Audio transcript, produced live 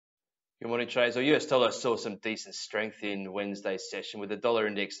Good morning, traders. The US dollar saw some decent strength in Wednesday's session, with the dollar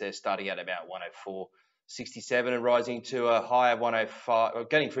index there starting at about 104.67 and rising to a high of 105, or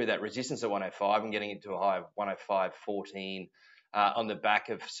getting through that resistance at 105 and getting into a high of 105.14 on the back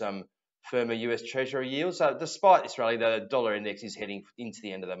of some firmer US Treasury yields. Despite this rally, the dollar index is heading into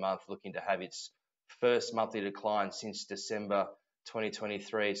the end of the month, looking to have its first monthly decline since December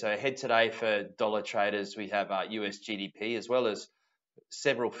 2023. So ahead today for dollar traders, we have US GDP as well as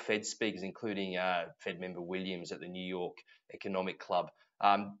several Fed speakers, including Fed member Williams at the New York Economic Club.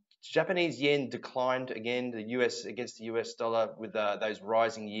 Japanese yen declined again, the US against the US dollar, with those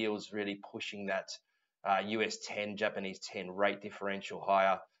rising yields really pushing that US 10, Japanese 10 rate differential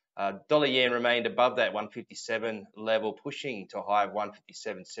higher. Dollar yen remained above that 157 level, pushing to a high of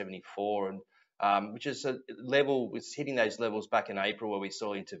 157.74, and which is a level, was hitting those levels back in April where we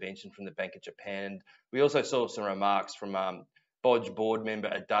saw intervention from the Bank of Japan. And we also saw some remarks from BOJ board member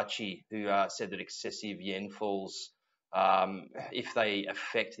Adachi, who said that excessive yen falls, if they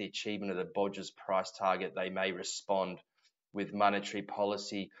affect the achievement of the BOJ's price target, they may respond with monetary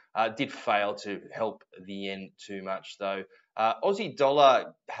policy. Did fail to help the yen too much though. Aussie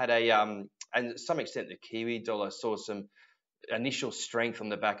dollar had and to some extent the Kiwi dollar saw some initial strength on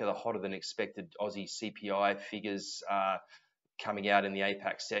the back of the hotter than expected Aussie CPI figures coming out in the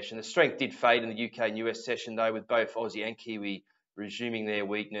APAC session. The strength did fade in the UK and US session though, with both Aussie and Kiwi resuming their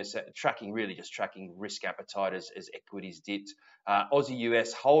weakness, tracking risk appetite as equities dipped. Aussie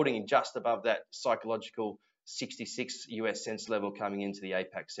US holding just above that psychological 66 US cents level coming into the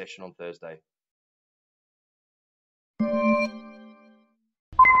APAC session on Thursday.